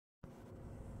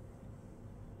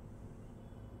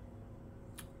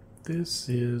This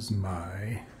is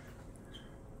my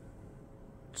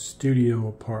studio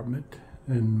apartment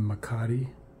in Makati,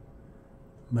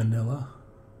 Manila,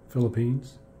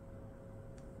 Philippines.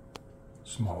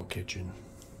 Small kitchen.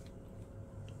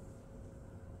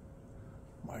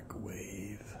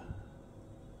 Microwave.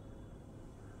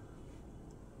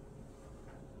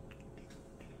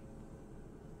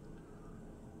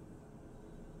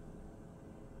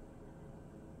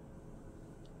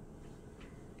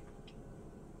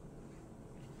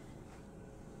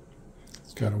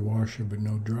 It's got a washer but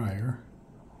no dryer.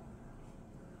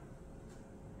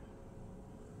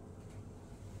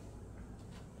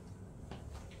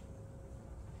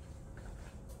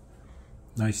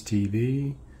 Nice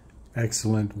TV,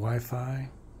 excellent Wi-Fi.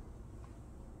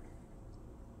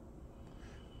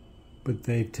 But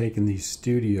they've taken these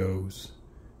studios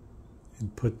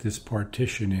and put this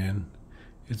partition in.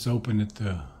 It's open at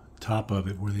the top of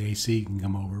it where the AC can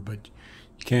come over, but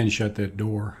you can shut that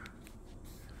door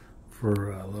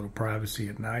for a little privacy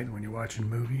at night when you're watching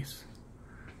movies.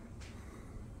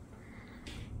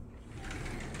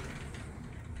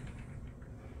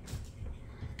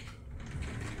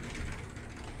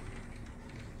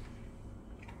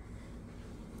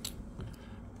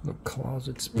 Little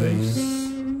closet space.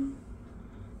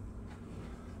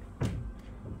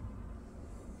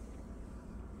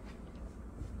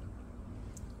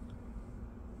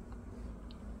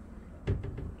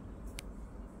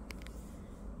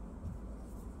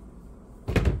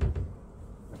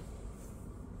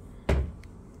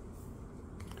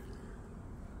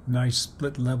 Nice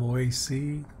split level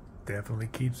AC, definitely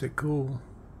keeps it cool.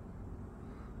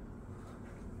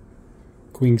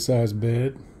 Queen size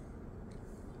bed.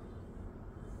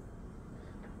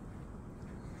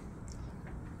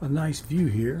 A nice view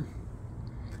here.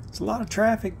 It's a lot of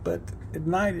traffic, but at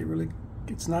night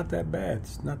it's not that bad.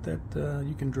 It's not that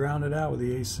you can drown it out with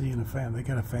the AC and a fan. They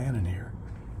got a fan in here.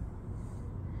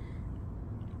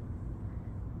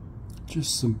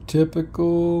 Just some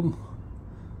typical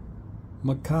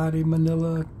Makati,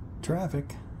 Manila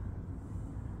traffic.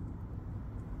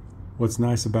 What's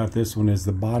nice about this one is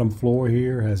the bottom floor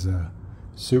here has a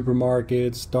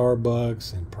supermarket,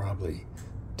 Starbucks, and probably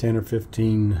 10 or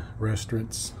 15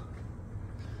 restaurants.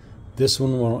 This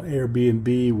one on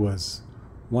Airbnb was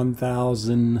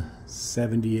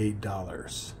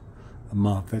 $1,078 a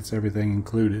month. That's everything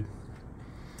included.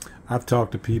 I've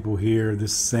talked to people here,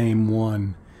 this same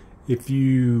one, if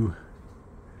you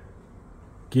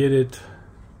get it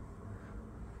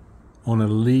on a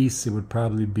lease, it would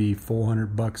probably be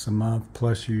 $400 a month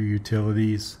plus your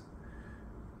utilities,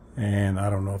 and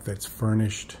I don't know if that's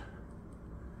furnished,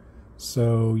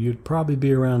 so you'd probably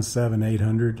be around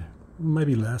 $700-800,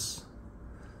 maybe less.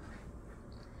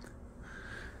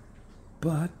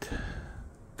 But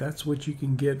that's what you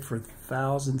can get for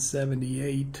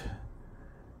 $1,078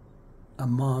 a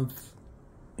month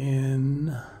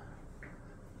in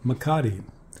Makati.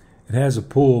 It has a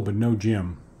pool but no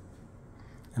gym,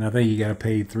 and I think you got to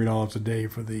pay $3 a day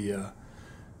for the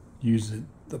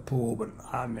the pool, but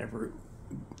I never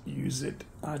use it.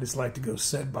 I just like to go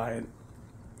sit by it.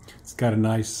 It's got a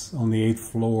nice, on the 8th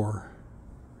floor,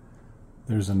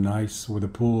 there's a nice, where the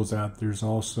pool's out, there's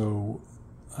also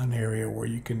an area where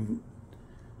you can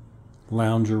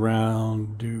lounge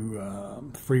around, do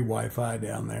free Wi-Fi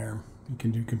down there. You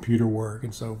can do computer work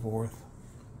and so forth.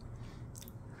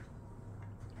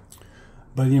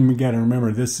 But you got to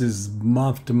remember, this is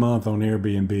month to month on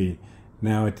Airbnb.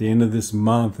 Now, at the end of this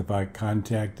month, if I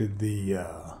contacted the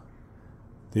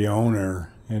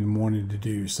owner and wanted to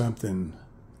do something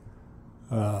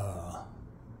where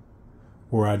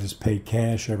I just pay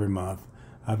cash every month,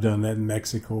 I've done that in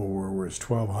Mexico where it's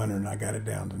 $1,200 and I got it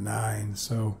down to $9.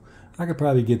 So I could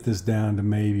probably get this down to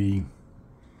maybe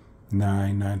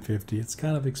 $950. It's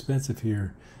kind of expensive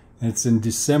here, and it's in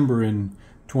December in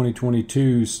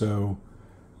 2022, so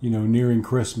nearing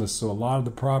Christmas, so a lot of the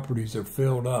properties are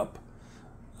filled up.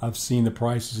 I've seen the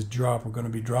prices drop. We're going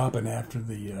to be dropping after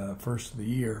the first of the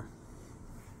year.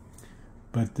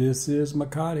 But this is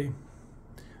Makati,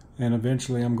 and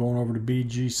eventually I'm going over to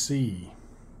BGC.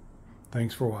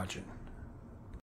 Thanks for watching.